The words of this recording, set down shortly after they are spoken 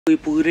कोई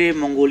पूरे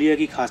मंगोलिया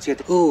की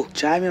खासियत। ओह,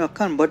 चाय में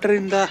मक्खन, बटर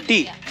इन द टी।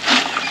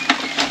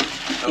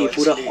 ये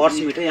पूरा हॉर्स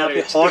मीट है यहाँ पे।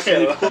 हॉर्स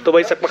मीट को तो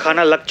भाई सबका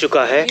खाना लग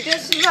चुका है।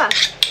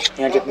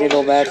 यहाँ जितने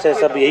लोग हैं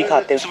सब यही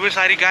खाते हैं। सुबह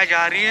सारी गाय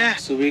जा रही है।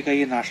 सुबह का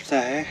ये नाश्ता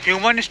है।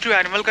 ह्यूमन टू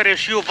एनिमल का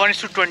रेशियो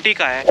 1:20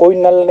 का है। कोई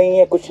नल नहीं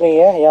है, कुछ नहीं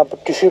है। यहाँ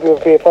पर टिश्यू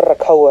पेपर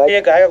रखा हुआ है।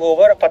 ये गाय का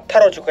गोबर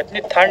पत्थर हो चुका है, इतनी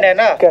ठंड है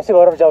ना। कैसे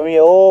बर्फ जमी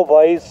है, ओ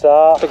भाई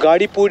साहब। तो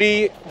गाड़ी पूरी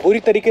बुरी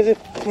तरीके से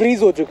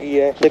फ्रीज हो चुकी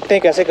है। देखते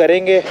हैं कैसे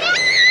करेंगे।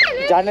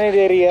 जाने नहीं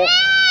दे रही है।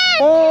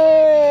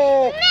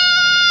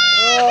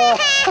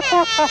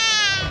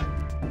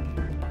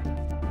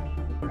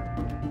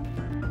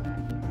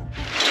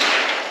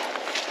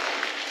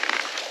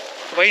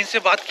 तो भाई इनसे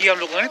बात की हम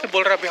लोगों ने, तो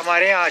बोल रहा अभी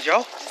हमारे यहाँ आ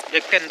जाओ,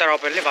 देखते हैं अंदर आओ,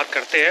 पहले बात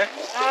करते हैं।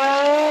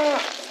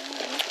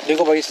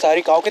 देखो भाई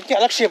सारी काऊ कितनी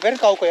अलग शेप है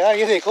काऊ को यार।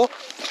 ये देखो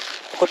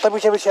कुत्ता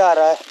पीछे पीछे आ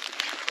रहा है।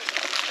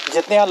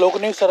 जितने यहाँ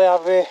लोग नहीं सर यहाँ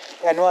पे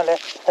एनिमल है।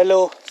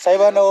 Hello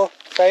साइबानो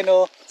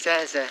cyano.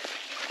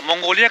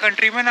 मंगोलिया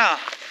कंट्री में ना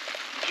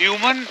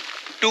ह्यूमन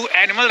टू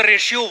एनिमल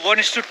रेशियो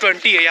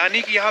 1:20 है।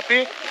 यानी कि यहाँ पे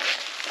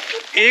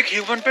एक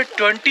ह्यूमन पे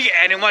 20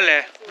 एनिमल है।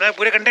 मतलब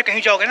पूरे कंट्री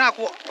कहीं जाओगे ना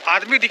आपको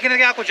आदमी दिखेंगे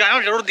कि आपको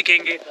जानवर जरूर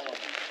दिखेंगे।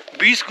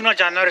 20 गुना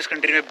जानवर इस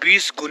कंट्री में,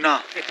 20 गुना,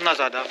 इतना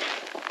ज़्यादा।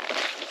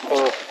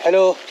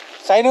 Hello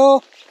cyano.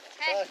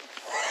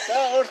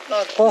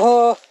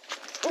 ओहो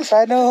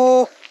cyano,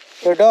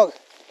 your dog.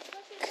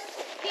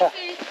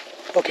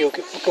 Okay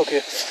okay okay.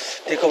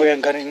 देखो भैया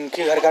घर,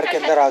 इनके घर के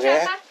अंदर आ गए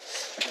हैं।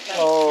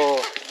 ओह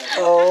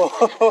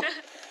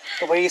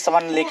तो भाई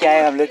सामान लेके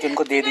आए हम लोग,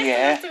 जिनको दे दिए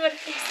हैं।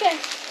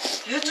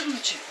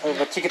 और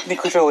बच्ची कितनी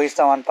खुश हो गई इस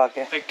सामान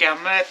पाके।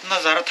 कैमरा इतना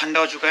ज़्यादा ठंडा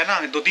हो चुका है ना,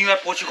 2-3 बार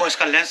पहुंच चुका हूँ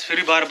इसका लेंस, फिर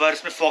भी बार बार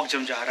इसमें फॉग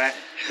जम जा रहा है।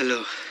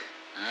 हेलो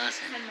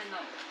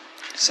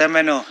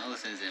सेमेनो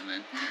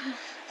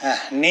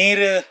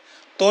नीर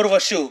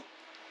tourvashu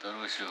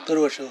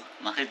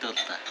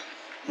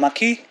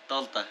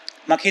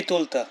मक्खी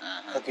तोलता।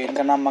 ओके,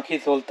 इनका नाम मक्खी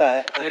तोलता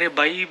है। अरे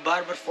भाई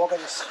बार बार फॉग है।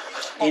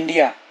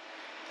 India,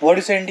 what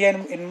is India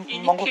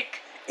in मंगो?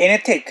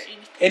 एनेथिक।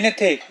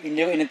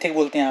 India को एनेथिक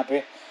बोलते हैं यहाँ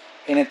पे।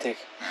 एनेथिक।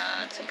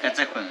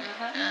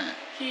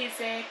 He is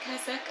a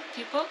Kazakh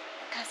people.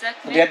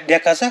 They are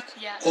Kazakh?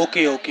 Yeah.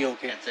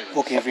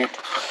 Okay, wait.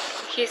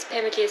 His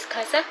family is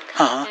Kazakh.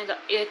 And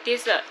at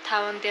this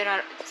town there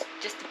are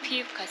just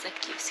few Kazakh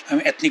lives. I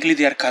mean, ethnically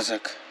they are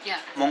Kazakh. Yeah.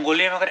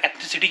 Mongolia में अगर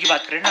ethnicity की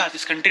बात करें ना,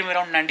 इस country में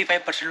around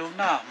 95% लोग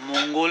ना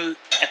मंगोल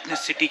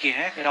एथनिसिटी के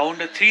हैं।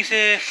 अराउंड 3 से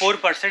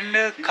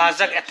 4%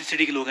 काज़क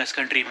एथनिसिटी के लोग हैं इस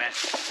कंट्री में।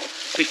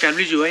 तो एक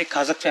फैमिली जो है, एक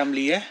काज़क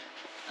फैमिली है।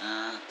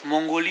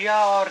 मंगोलिया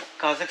और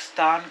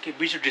काज़ाकिस्तान के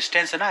बीच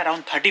डिस्टेंस है ना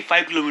अराउंड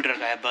 35 किलोमीटर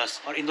का है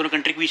बस। और इन दोनों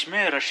कंट्री के बीच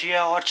में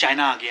रशिया और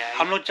चाइना आ गया है।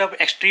 हम लोग जब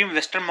एक्सट्रीम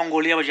वेस्टर्न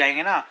मंगोलिया में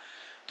जाएंगे ना,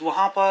 तो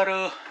वहाँ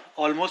पर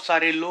ऑलमोस्ट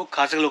सारे लोग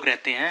काज़क लोग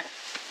रहते हैं।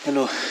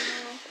 हेलो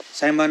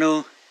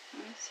साइमानो।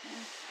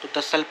 तो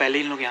 10 साल पहले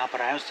इन लोग यहाँ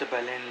पर आए। उससे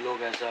पहले इन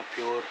लोग as a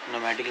pure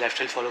nomadic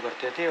lifestyle follow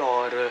करते थे।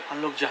 और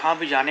हम लोग जहाँ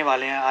भी जाने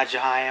वाले हैं, आज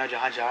जहाँ आए हैं और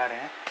जहाँ जा रहे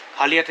हैं,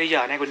 खाली हाथ ही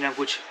जा रहे हैं। कुछ ना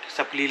कुछ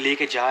सब लिए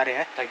लेके जा रहे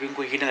हैं, ताकि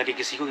उनको ही ना लगे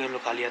किसी को कि हम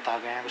लोग खाली हाथ आ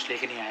गए हैं, कुछ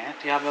लेके नहीं आए हैं।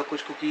 तो यहाँ पर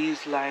कुछ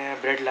कुकीज़ लाए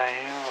हैं, ब्रेड लाए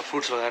हैं और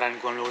फ्रूट्स वगैरह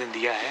इनको हम लोगों ने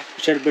दिया है।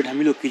 शायद ब्रेड हम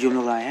ही लोग की जो हम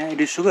लोग आए हैं।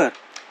 It is sugar.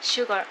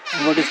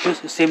 What is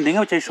this? Same thing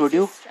which I showed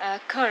you.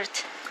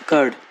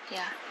 Curd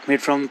made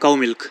from cow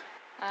milk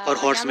or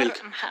horse milk.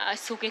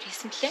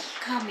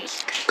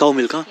 Cow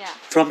milk, huh? Yeah.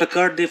 From the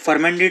curd they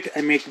ferment it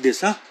and make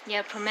this, huh?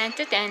 Yeah,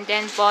 fermented and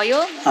then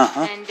boil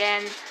and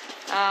then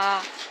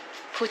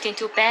put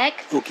into bag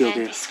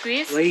and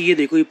squeeze. भाई ये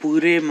देखो, ये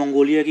पूरे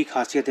Mongolia की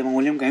खासियत है।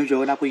 Mongolia में कहीं भी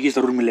जाओगे ना आपको ये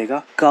जरूर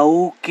मिलेगा।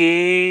 काऊ के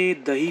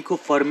दही को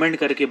फर्मेंट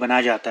करके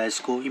बनाया जाता है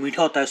इसको। ये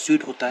मीठा होता है,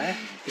 स्वीट होता है।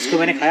 इसको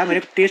मैंने खाया, मेरे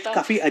को टेस्ट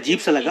काफी अजीब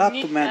सा लगा,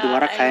 तो मैं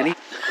दोबारा खाया नहीं।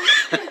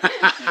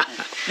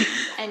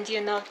 And you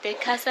know the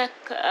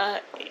Kazakh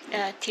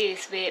tea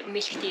is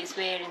milk tea is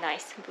very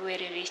nice,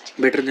 very rich.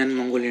 Better than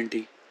Mongolian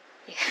tea.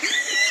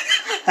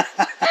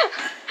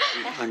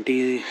 Aunty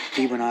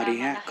T बना रही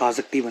हैं,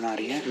 काज़क टी बना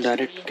रही हैं।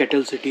 डायरेक्ट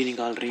केटल से टी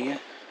निकाल रही हैं।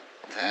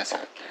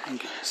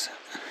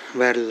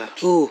 वेरला।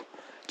 ओह,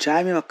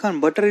 चाय में मक्खन,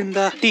 butter in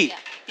the T.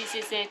 This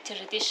is a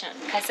tradition,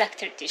 Kazakh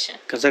tradition.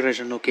 Kazakh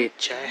tradition, okay.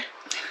 चाय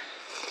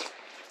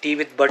टी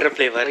विद बटर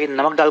फ्लेवर। ये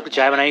नमक डाल के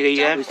चाय बनाई गई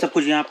है। सब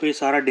कुछ यहाँ पे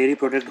सारा डेयरी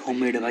प्रोडक्ट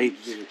होममेड है भाई।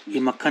 ये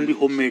मक्खन भी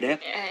होममेड है।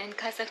 In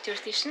Kazakh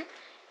tradition,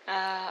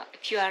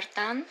 if you are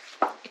done,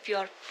 if you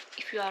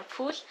are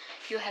full,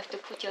 you have to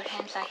put your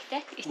hand like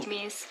that. It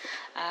means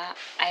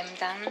I'm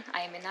done,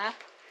 I'm enough,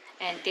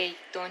 and they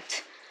don't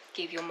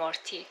give you more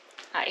tea.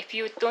 If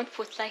you don't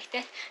put like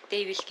that,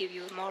 they will give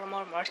you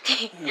more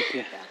tea.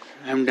 Okay,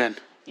 I'm done.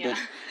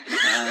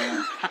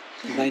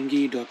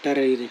 इनकी doctor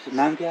है, ये देखो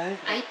नाम क्या है?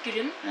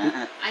 Eye cream.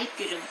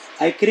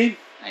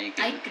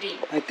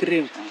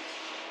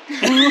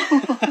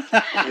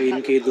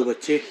 इनके 2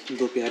 बच्चे,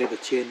 2 प्यारे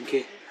बच्चे हैं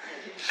इनके।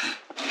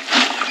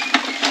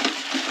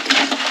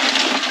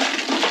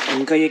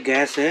 इनका ये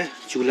गैस है,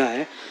 चूल्हा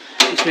है।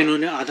 इसमें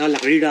इन्होंने आधा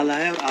लकड़ी डाला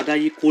है और आधा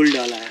ये कोल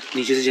डाला है।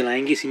 नीचे से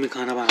जलाएंगे, इसी में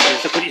खाना बनाते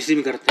हैं। सब कुछ इसी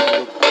में करते हैं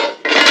लोग।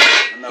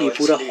 ये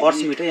पूरा हॉर्स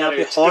मीट है। यहाँ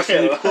पे हॉर्स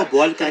मीट को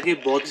बॉईल करके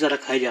बहुत ज़्यादा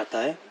खाया जाता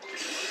है।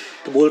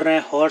 तो बोल रहे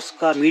हैं हॉर्स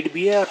का मीट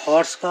भी है और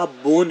हॉर्स का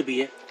बोन भी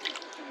है।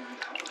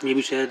 ये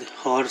भी शायद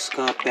हॉर्स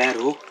का पैर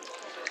हो,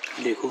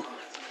 देखो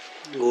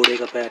घोड़े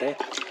का पैर है।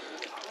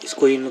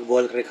 इसको इन लोग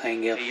बॉईल करके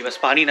खाएंगे। अब ये बस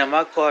पानी,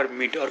 नमक और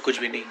मीट और कुछ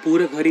भी नहीं।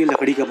 पूरे घर ये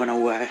लकड़ी का बना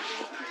हुआ है।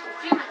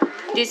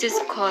 This is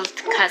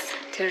called khas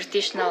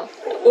traditional.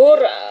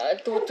 और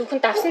तू खन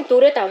तापसे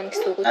तोरे तावन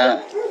किस लोगों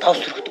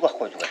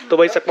तो? तो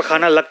भाई सबका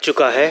खाना लग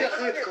चुका है।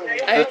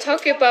 I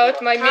talk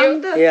about my meal.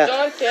 Yeah.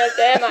 Don't tell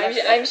them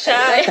I'm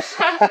shy.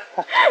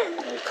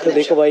 तो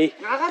देखो भाई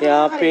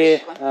यहाँ पे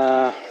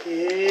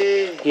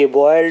ये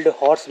बॉइल्ड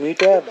हॉर्स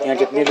मीट है। यहाँ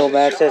जितने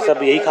नोमैड्स हैं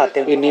सब यही खाते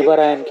हैं। ये नेबर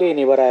आए इनके, ये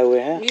नेबर आए हुए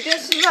हैं।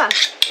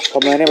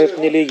 और मैंने भाई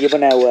अपने लिए ये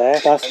बनाया हुआ है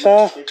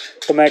पास्ता,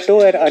 टोमेटो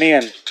और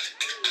onion.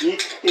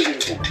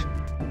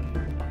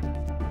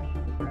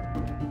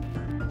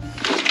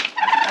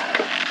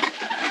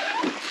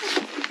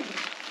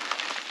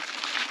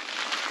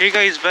 Hey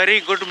guys, very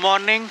good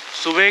morning.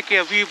 सुबह के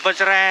अभी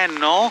बज रहे हैं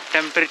 9।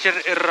 टेम्परेचर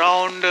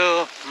अराउंड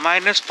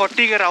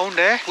 -40 के अराउंड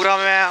है। पूरा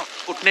मैं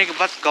उठने के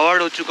बाद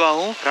कवर्ड हो चुका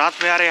हूँ। रात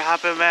में यार यहाँ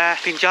पे मैं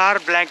 3-4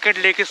 ब्लैंकेट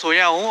लेके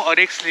सोया हूँ और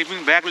एक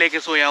स्लीपिंग बैग लेके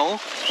सोया हूँ।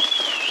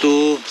 तो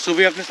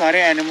सुबह अपने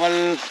सारे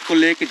एनिमल को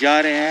लेके जा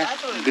रहे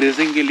हैं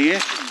ग्रेजिंग के लिए।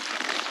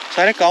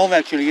 सारे काऊ में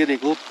एक्चुअली, ये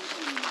देखो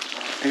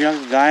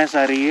यहाँ गायें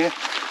सारी है।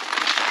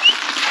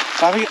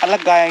 काफ़ी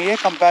अलग गायें हैं ये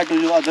कंपेयर टू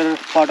जो other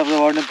part of the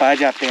world में पाए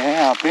जाते हैं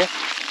यहाँ पे।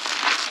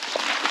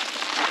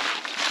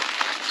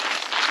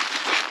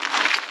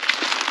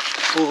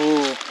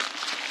 Oh,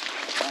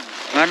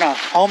 Nana,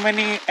 how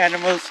many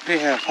animals they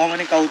have? How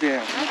many cows they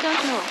have? I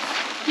don't know.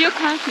 You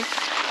can't.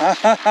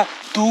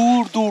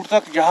 दूर दूर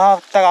तक जहाँ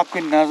तक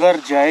आपकी नजर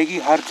जाएगी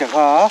हर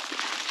जगह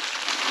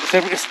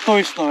सिर्फ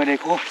स्नो में।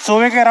 देखो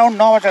सुबह के अराउंड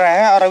 9 बज रहे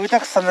हैं और अभी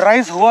तक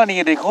सनराइज हुआ नहीं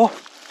है। देखो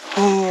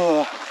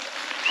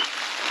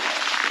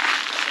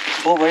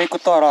ओ भाई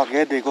कुत्ता और आ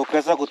गया। देखो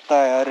कैसा कुत्ता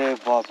है। अरे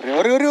बाप रे,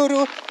 अरे अरे अरे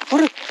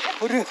अरे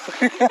अरे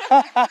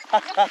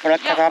बड़ा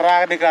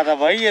खतरनाक दिख रहा था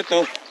भाई ये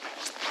तो।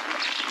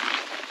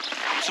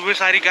 सुबह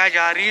सारी गाय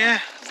जा रही है,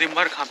 दिन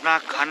भर अपना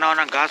खाना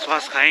वाना घास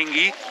वास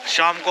खाएंगी,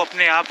 शाम को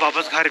अपने आप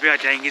वापस घर पे आ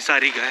जाएंगी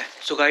सारी गाय।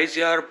 सो गाइस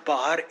यार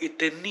बाहर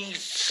इतनी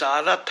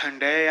ज्यादा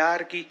ठंड है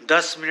यार कि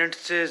 10 मिनट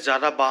से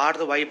ज्यादा बाहर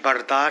तो भाई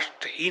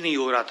बर्दाश्त ही नहीं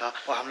हो रहा था।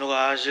 और हम लोग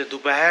आज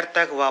दोपहर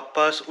तक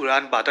वापस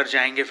उड़ान बातर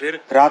जाएंगे। फिर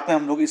रात में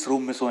हम लोग इस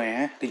रूम में सोए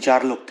हैं।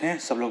 3-4 लोग थे,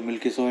 सब लोग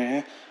मिलके सोए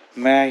हैं।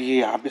 मैं ये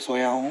यहाँ पे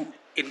सोया हूँ।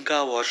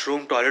 इनका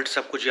वॉशरूम टॉयलेट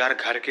सब कुछ यार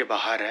घर के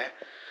बाहर है।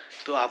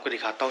 तो आपको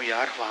दिखाता हूँ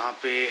यार। वहाँ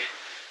पे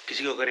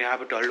किसी को अगर यहाँ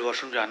पे टॉयलेट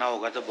वॉशरूम जाना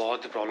होगा तो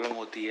बहुत प्रॉब्लम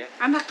होती है।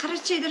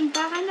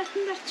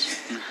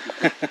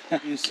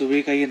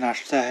 सुबह का ये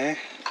नाश्ता है।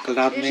 कल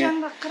रात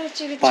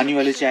में पानी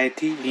वाली चाय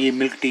थी, ये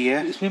मिल्क टी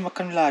है। इसमें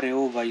मक्खन मिला रहे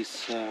हो भाई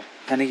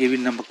यानी ये भी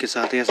नमक के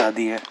साथ है,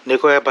 शादी है।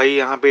 देखो यार भाई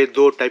यहाँ पे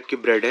 2 टाइप की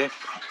ब्रेड है।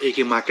 एक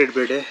ये मार्केट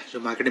ब्रेड है जो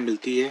मार्केट में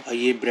मिलती है और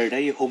ये ब्रेड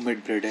है, ये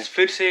होममेड ब्रेड है।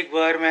 फिर से एक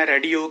बार मैं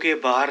रेडी होके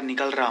बाहर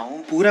निकल रहा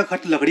हूँ। पूरा घर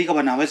लकड़ी का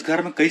बना हुआ है। इस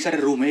घर में कई सारे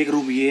रूम है। एक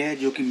रूम ये है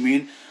जो कि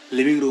मेन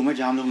लिविंग रूम है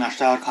जहाँ हम लोग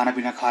नाश्ता और खाना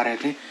पीना खा रहे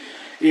थे।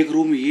 एक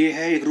रूम ये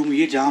है, एक रूम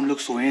ये जहाँ हम लोग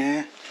सोए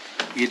हैं।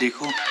 ये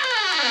देखो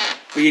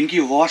तो ये इनकी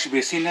वॉश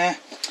बेसिन है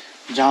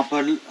जहाँ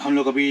पर हम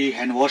लोग अभी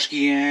हैंड वॉश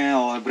किए हैं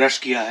और ब्रश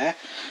किया है।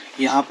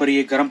 यहाँ पर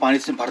ये गर्म पानी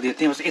से भर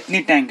देते हैं, बस इतनी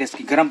टैंक है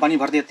इसकी। गर्म पानी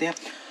भर देते हैं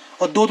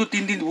और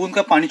 2-3 बूंद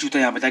का पानी चूता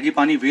है यहाँ पे ताकि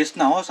पानी वेस्ट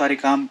ना हो, सारे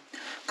काम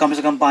कम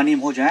से कम पानी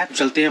में हो जाए।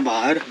 चलते हैं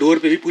बाहर। डोर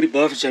पे भी पूरी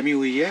बर्फ जमी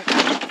हुई है।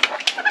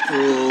 तो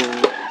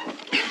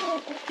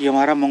ये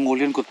हमारा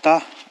मंगोलियन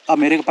कुत्ता अब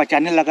मेरे को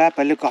पहचानने लगा है।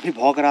 पहले काफ़ी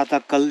भौंक रहा था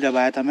कल जब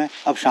आया था मैं,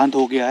 अब शांत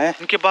हो गया है।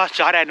 इनके पास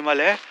 4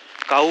 एनिमल है,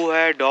 काऊ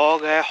है,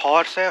 डॉग है,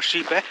 हॉर्स है और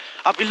शीप है।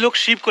 अब इन लोग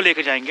शीप को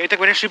लेके जाएंगे। अभी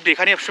तक मैंने शीप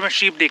देखा नहीं, अब से मैं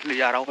शीप देखने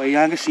जा रहा हूँ।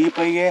 यहाँ की शीप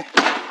है, ये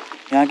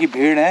यहाँ की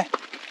भेड़ है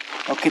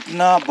और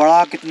कितना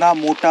बड़ा, कितना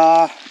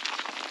मोटा,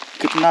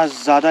 कितना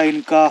ज़्यादा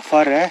इनका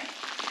फर है।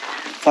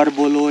 फर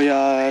बोलो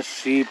या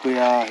शीप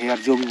या हेयर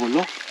जो भी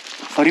बोलो,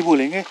 फर ही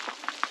बोलेंगे।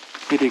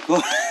 ये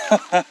देखो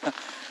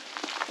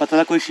पता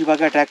था कोई शिवा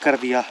का अटैक कर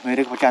दिया।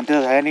 मेरे को पहचानते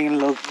तो है नहीं इन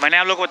लोग। मैंने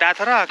आप लोग को बताया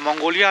था ना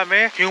मंगोलिया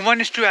में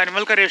ह्यूमन टू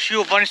एनिमल का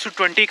रेशियो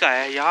 1:20 का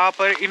है। यहाँ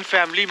पर इन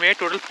फैमिली में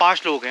टोटल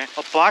 5 लोग हैं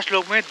और 5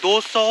 लोग में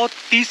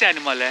 230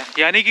 एनिमल है,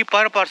 यानी कि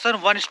पर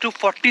पर्सन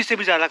 1:40 से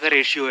भी ज्यादा का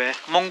रेशियो है।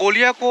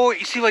 मंगोलिया को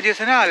इसी वजह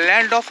से ना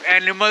लैंड ऑफ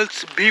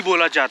एनिमल्स भी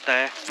बोला जाता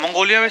है।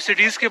 मंगोलिया में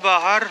सिटीज के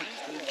बाहर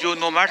जो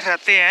नोमैड्स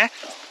रहते हैं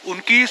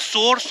उनकी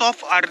सोर्स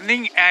ऑफ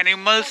अर्निंग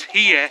एनिमल्स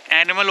ही है।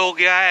 एनिमल हो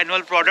गया,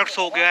 एनिमल प्रोडक्ट्स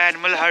हो गया,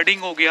 एनिमल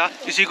हर्डिंग हो गया,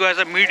 इसी को एज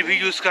अ मीट भी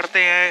यूज करते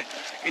हैं।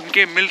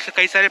 इनके मिल्क से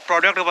कई सारे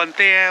प्रोडक्ट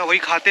बनते हैं, वही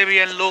खाते भी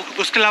हैं लोग।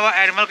 उसके अलावा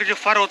एनिमल के जो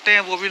फर होते हैं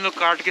वो भी लोग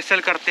काट के सेल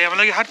करते हैं।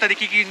 मतलब हर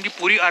तरीके की इनकी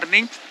पूरी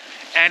अर्निंग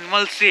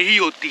एनिमल से ही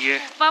होती है।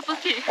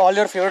 All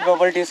your favourite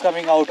bubble tea is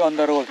coming out on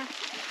the road.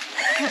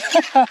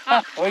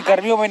 वही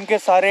गर्मियों में इनके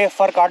सारे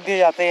फर काट दिए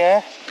जाते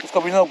हैं,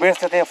 उसको भी लोग बेच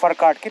देते हैं फर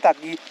काट के,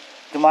 ताकि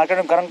जो मार्केट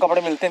में गर्म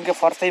कपड़े मिलते हैं इनके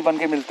फर से ही बन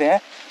के मिलते हैं।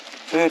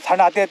 फिर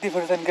ठंड आती रहती है,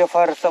 फिर से इनके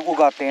फर सब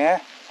उगाते हैं,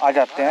 आ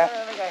जाते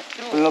हैं।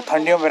 उन लोग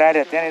ठंडियों में रह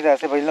रहते हैं, नहीं तो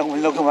ऐसे भाई लोग उन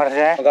लोग मर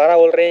जाए। गाना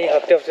बोल रहे हैं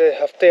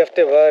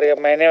हफ्ते भर या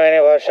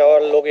महीने भर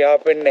शावर लोग यहाँ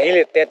पे नहीं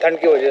लेते हैं ठंड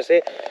की वजह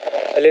से।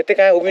 लेते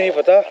कहाँ है वो भी नहीं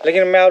पता,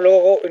 लेकिन मैं आप लोगों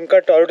को इनका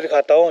टॉयलेट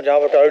दिखाता हूँ जहाँ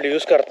पर टॉयलेट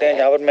यूज करते हैं,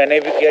 जहाँ पर मैंने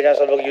भी किया, जहाँ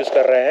सब लोग यूज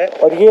कर रहे हैं।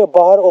 और ये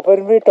बाहर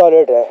ओपन भी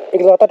टॉयलेट है,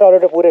 इकलौता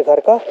टॉयलेट है पूरे घर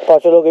का,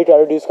 5 लोग यही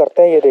टॉयलेट यूज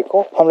करते हैं। ये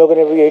देखो हम लोगों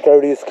ने भी यही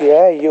टॉयलेट यूज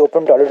किया है, ये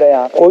ओपन टॉयलेट है,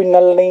 यहाँ कोई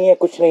नल नहीं है,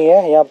 कुछ नहीं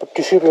है, यहाँ पर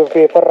टिश्यू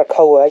पेपर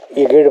रखा हुआ है।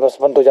 ये गेट बस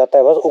बंद हो जाता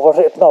है, बस ऊपर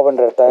से इतना ओपन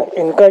रहता है।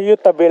 इनका ये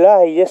तबेला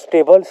है, ये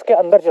स्टेबल्स के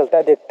अंदर चलता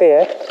है, देखते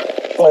हैं।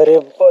 अरे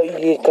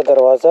ये का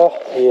दरवाजा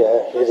ये है,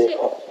 ये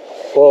देखो।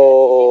 वो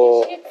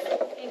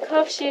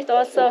Caption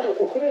also.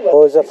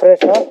 Oh, is it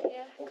fresh, huh?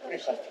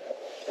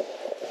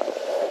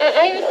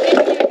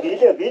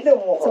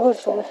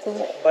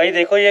 भाई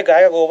देखो ये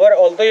गाय का गोबर,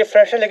 ऑल्दो ये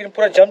फ्रेश है लेकिन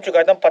पूरा जम चुका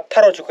है, एकदम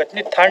पत्थर हो चुका है।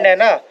 इतनी ठंड है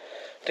ना,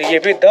 तो ये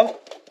भी एकदम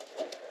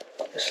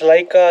it's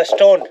like a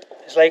stone,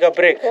 it's like a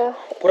brick,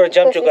 पूरा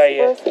जम चुका है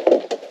ये।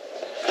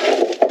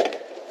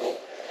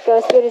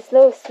 Because there is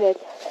no smell.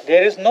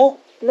 There is no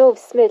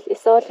smell.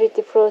 It's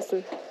already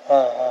frozen.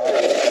 हाँ।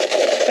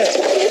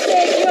 You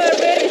said you are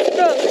very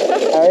strong.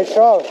 Very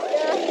strong.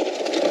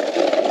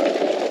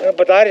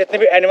 बता रहे जितने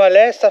भी एनिमल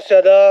है सबसे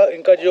ज्यादा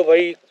इनका जो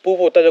भाई पूप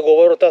होता है, जो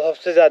गोबर होता है,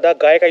 सबसे ज्यादा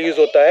गाय का यूज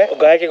होता है। तो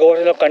गाय के गोबर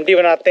से लोग कंडी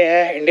बनाते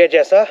हैं इंडिया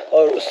जैसा,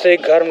 और उससे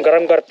घर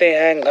गरम करते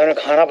हैं, घर में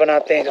खाना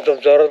बनाते हैं जब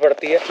जरूरत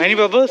पड़ती है। Many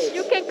bubbles.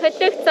 You can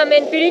collect some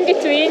and bring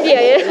it to India.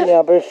 Yeah.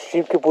 यहाँ पे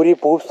शीप की पूरी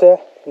पूप्स है,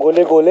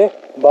 गोले गोले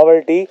बबल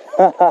टी।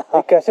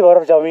 कैसी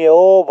बर्फ जमी है,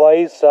 ओ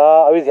भाई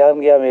साहब अभी ध्यान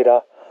गया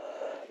मेरा,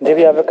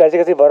 देखिए यहाँ पे कैसी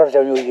कैसी बर्फ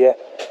जमी हुई है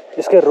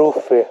इसके रूफ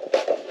पे।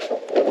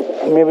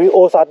 में भी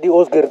ओस आती,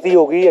 ओस गिरती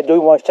होगी या जो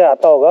भी मॉइस्चर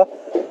आता होगा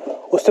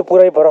उससे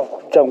पूरा ही बर्फ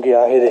जम गया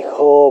है।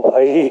 देखो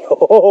भाई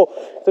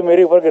तो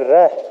मेरे ऊपर गिर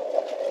रहा है,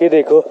 ये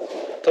देखो।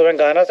 तो मैं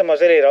गाना से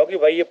मजे ले रहा हूँ कि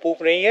भाई ये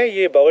पूप नहीं है,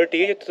 ये बबल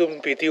टी है जो तुम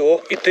पीती हो।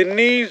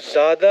 इतनी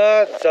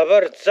ज्यादा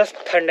जबरदस्त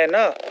ठंड है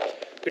ना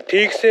कि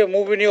ठीक से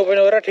मुंह भी नहीं ओपन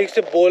हो रहा, ठीक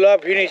से बोला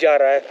भी नहीं जा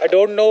रहा है। आई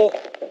डोंट नो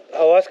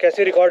आवाज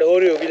कैसे रिकॉर्ड हो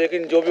रही होगी,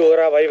 लेकिन जो भी हो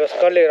रहा है भाई बस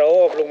कर ले रहा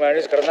हूँ, आप लोग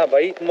मैनेज करना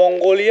भाई।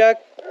 मंगोलिया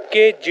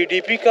के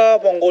जीडीपी का,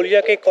 मंगोलिया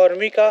के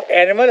इकोनॉमी का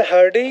एनिमल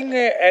हर्डिंग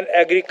एंड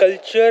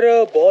एग्रीकल्चर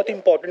बहुत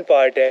इंपॉर्टेंट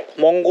पार्ट है।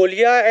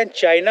 मंगोलिया एंड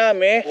चाइना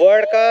में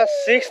वर्ल्ड का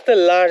 6th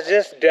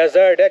लार्जेस्ट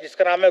डेजर्ट है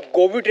जिसका नाम है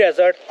गोबी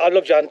डेजर्ट, आप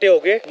लोग जानते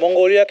होंगे।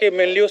 मंगोलिया के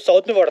मेनली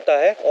साउथ में पड़ता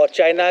है और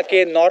चाइना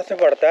के नॉर्थ में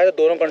पड़ता है, तो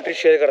दोनों कंट्री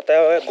शेयर करता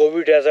है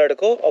गोबी डेजर्ट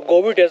को। और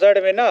गोबी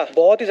डेजर्ट में ना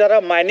बहुत ही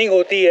ज्यादा माइनिंग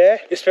होती है,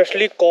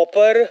 स्पेशली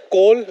कॉपर,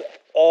 कोल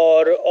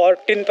और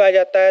टिन पाया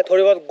जाता है,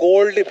 थोड़ी बहुत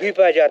गोल्ड भी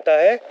पाया जाता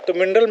है। तो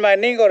मिनरल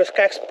माइनिंग और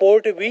इसका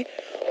एक्सपोर्ट भी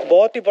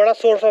बहुत ही बड़ा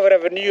सोर्स ऑफ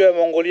रेवेन्यू है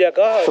मंगोलिया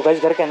का। तो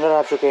गाइस घर के अंदर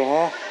आ चुके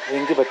हैं,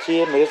 इनकी बच्ची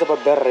है मेरे से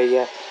बहुत डर रही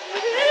है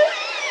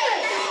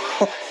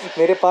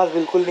मेरे पास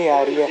बिल्कुल नहीं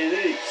आ रही है।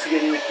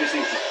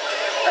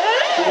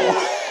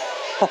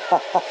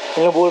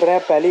 ये बोल रहे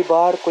हैं पहली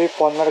बार कोई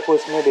फॉरेनर को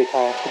इसमें देखा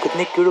है। तो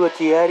कितनी क्यूट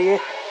बच्ची है यार ये।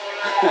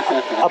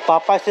 अब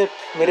पापा से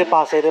मेरे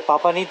पास आए थे,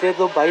 पापा नहीं थे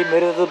तो भाई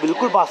मेरे तो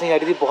बिल्कुल पास नहीं आ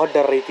रही थी, बहुत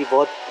डर रही थी,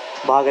 बहुत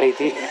भाग रही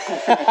थी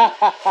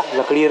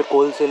लकड़ी और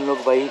कोल से इन लोग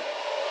भाई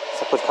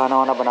सब कुछ खाना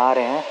वाना बना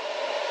रहे हैं।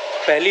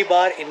 पहली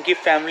बार इनकी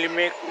फैमिली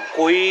में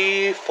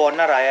कोई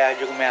फॉरेनर आया है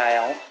जो मैं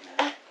आया हूँ।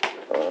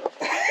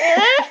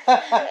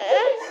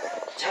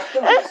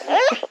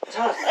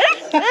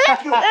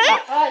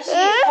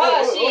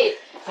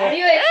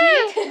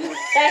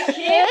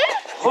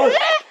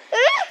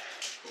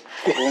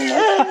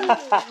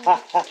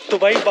 तो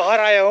भाई बाहर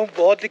आया हूँ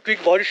बहुत ही क्विक,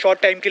 बहुत ही शॉर्ट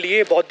टाइम के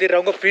लिए, बहुत देर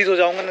रहूंगा, फ्रीज हो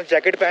जाऊंगा, ना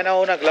जैकेट पहना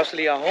हो ना ग्लव्स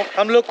लिया हूँ।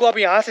 हम लोग को अब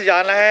यहाँ से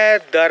जाना है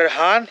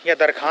दरहान या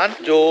दरखान,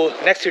 जो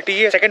नेक्स्ट सिटी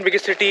है, सेकंड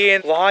बिगेस्ट सिटी है।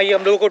 वहाँ ये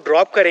हम लोगों को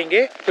ड्रॉप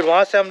करेंगे, फिर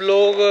वहाँ से हम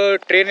लोग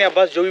ट्रेन या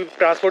बस जो भी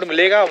ट्रांसपोर्ट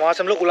मिलेगा वहाँ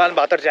से हम लोग उलान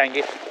बातर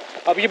जाएंगे।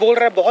 अब ये बोल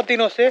रहा है बहुत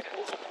दिनों से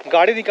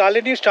गाड़ी निकाले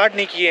नहीं, स्टार्ट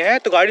नहीं किए हैं,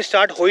 तो गाड़ी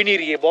स्टार्ट हो ही नहीं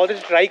रही है। बहुत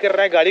ट्राई कर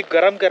रहा है, गाड़ी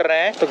गर्म कर रहे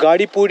हैं, तो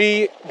गाड़ी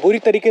पूरी बुरी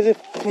तरीके से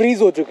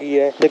फ्रीज हो चुकी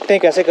है। देखते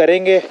हैं कैसे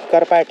करेंगे,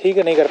 कर पाए ठीक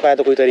है, नहीं कर पाए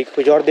तो कोई तरीका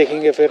कुछ और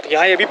देखेंगे। फिर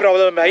यहाँ ये भी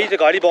प्रॉब्लम है भाई, जो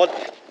गाड़ी बहुत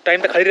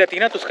टाइम तक खड़ी रहती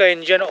है ना, तो उसका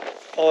इंजन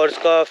और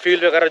उसका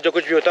फ्यूल वगैरह जो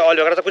कुछ भी होता है, ऑयल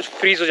वगैरह सब कुछ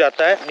फ्रीज हो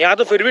जाता है। यहाँ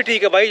तो फिर भी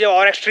ठीक है भाई, जब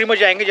और एक्सट्रीम हो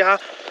जाएंगे जहाँ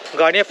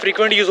गाड़ियाँ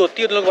फ्रीक्वेंट यूज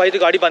होती है तो लोग भाई तो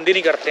गाड़ी बंद ही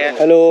नहीं करते हैं।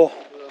 हेलो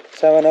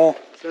 7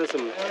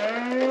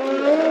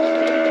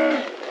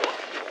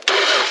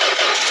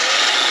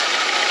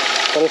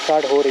 चलो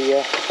स्टार्ट हो रही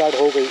है, स्टार्ट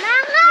हो गई।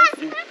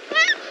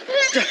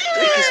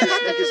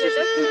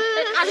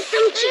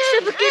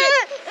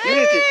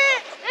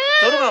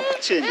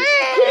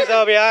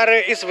 अब यार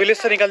इस विलेज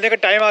से निकलने का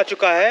टाइम आ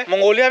चुका है।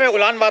 मंगोलिया में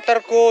उलान बातर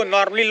को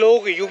नॉर्मली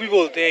लोग यूबी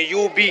बोलते हैं,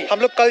 यूबी। हम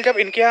लोग कल जब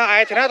इनके यहाँ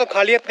आए थे ना तो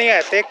खालियत नहीं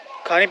आए थे,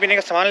 खाने पीने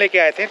का सामान लेके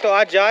आए थे। तो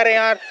आज जा रहे हैं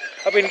यार,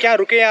 अब इनके यहाँ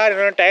रुके यार,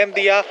 इन्होंने टाइम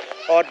दिया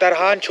और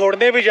दरहान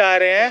छोड़ने भी जा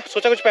रहे हैं।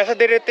 सोचा कुछ पैसा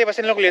दे देते, बस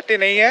इन लोग लेते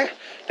नहीं है,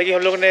 लेकिन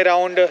हम लोग ने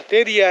राउंड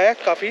दे दिया है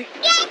काफी।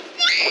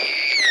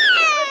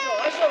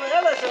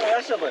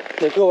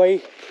 देखो भाई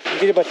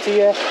इनकी जो बच्ची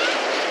है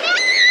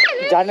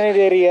जाने नहीं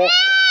दे रही है।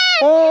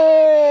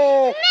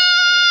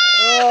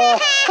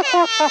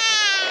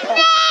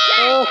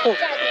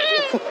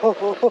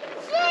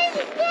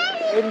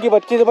 इनकी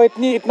बच्ची तो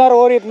भाई इतना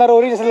रो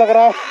रही जैसे लग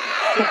रहा है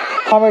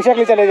हमेशा के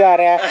लिए चले जा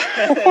रहे हैं।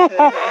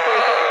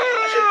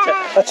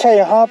 अच्छा,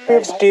 यहाँ पे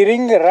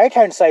स्टीयरिंग राइट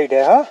हैंड साइड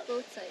है। हाँ,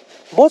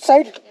 बोथ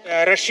साइड।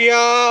 रशिया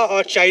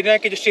और चाइना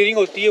की जो स्टीयरिंग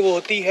होती है वो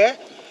होती है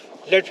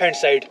left hand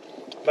side,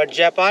 but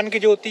Japan की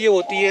जो होती है वो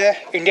होती है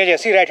इंडिया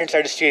जैसी राइट हैंड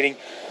साइड स्टीयरिंग।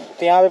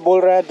 तो यहाँ पे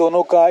बोल रहे हैं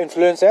दोनों का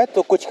इन्फ्लुएंस है,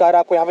 तो कुछ कार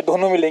आपको यहाँ पे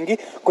दोनों मिलेंगी,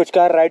 कुछ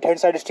car right hand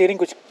side steering,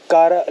 कुछ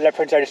car left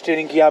hand side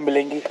steering की यहाँ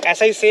मिलेंगी।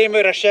 ऐसा ही सेम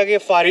रशिया के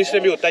फार ईस्ट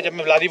में भी होता है। जब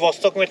मैं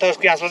व्लादिवोस्तोक में था,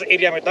 उसके आसपास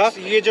एरिया में था।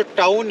 ये जो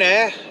टाउन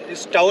है,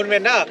 इस टाउन में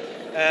ना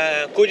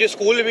कुछ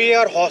स्कूल भी है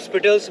और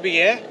हॉस्पिटल्स भी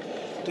हैं।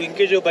 तो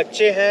इनके जो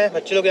बच्चे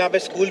लोग यहाँ पे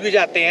स्कूल भी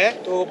जाते हैं।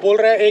 तो बोल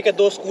रहे हैं 1 या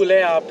 2 स्कूल है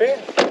यहाँ पे।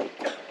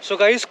 सो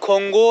गाइस,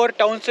 खोंगोर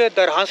टाउन से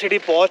दरहान सिटी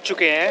पहुँच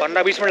चुके हैं।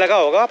 15-20 मिनट लगा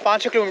होगा,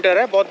 5-6 किलोमीटर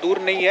है, बहुत दूर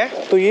नहीं है।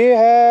 तो ये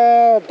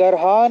है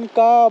दरहान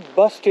का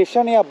बस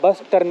स्टेशन या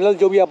बस टर्मिनल,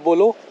 जो भी आप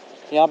बोलो।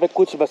 यहाँ पे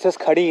कुछ बसेस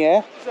खड़ी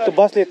हैं, तो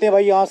बस लेते हैं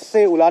भाई यहाँ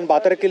से उलान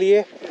बातर के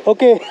लिए।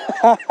 ओके।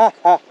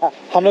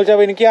 हम लोग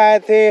जब इनके आए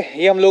थे,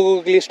 ये हम लोगों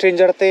के लिए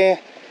स्ट्रेंजर थे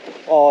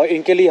और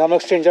इनके लिए हम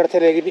लोग स्ट्रेंजर थे,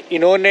 लेकिन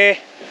इन्होंने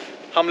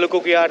हम लोगों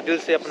को यार दिल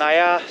से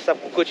अपनाया, सब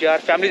कुछ यार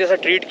फैमिली जैसा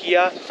ट्रीट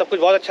किया। सब कुछ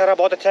बहुत अच्छा रहा,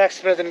 बहुत अच्छा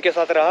एक्सपीरियंस इनके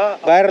साथ रहा।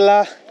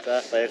 बैरला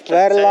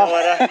बैरला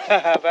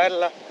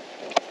बैरला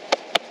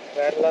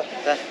बैरला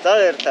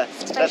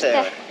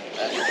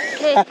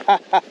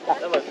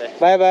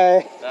बाय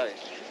बाय।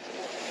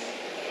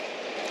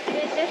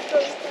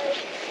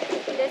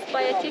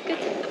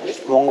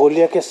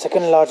 मंगोलिया के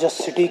सेकंड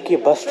लार्जेस्ट सिटी की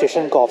बस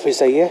स्टेशन का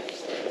ऑफिस है ये।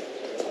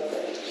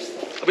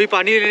 अभी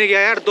पानी लेने गया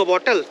यार 2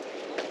 बॉटल,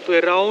 तो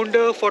अराउंड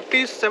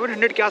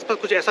 4700 के आसपास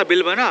कुछ ऐसा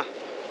बिल बना।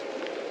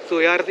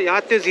 तो यार यहाँ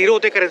इतने ज़ीरो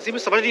होते करेंसी में,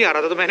 समझ नहीं आ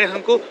रहा था, तो मैंने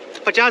उनको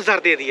 50,000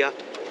 दे दिया।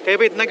 कहीं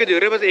पे इतना क्यों दे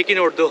रहे, बस एक ही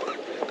नोट दो।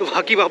 तो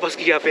बाकी वापस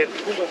किया फिर।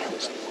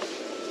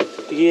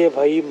 ये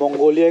भाई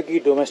मंगोलिया की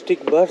डोमेस्टिक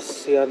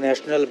बस या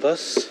नेशनल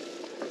बस।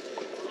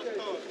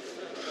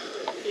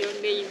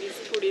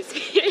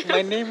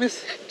 My name is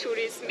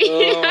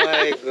oh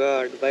my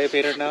God भाई,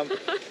 मेरा नाम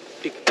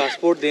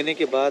पासपोर्ट देने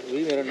के बाद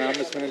भी मेरा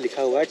नाम इसमें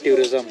लिखा हुआ है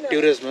टूरिज्म।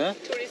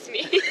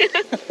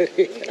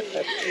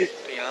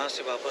 यहाँ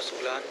से वापस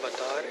उलान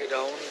बातर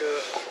अराउंड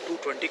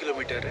 220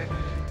 किलोमीटर है।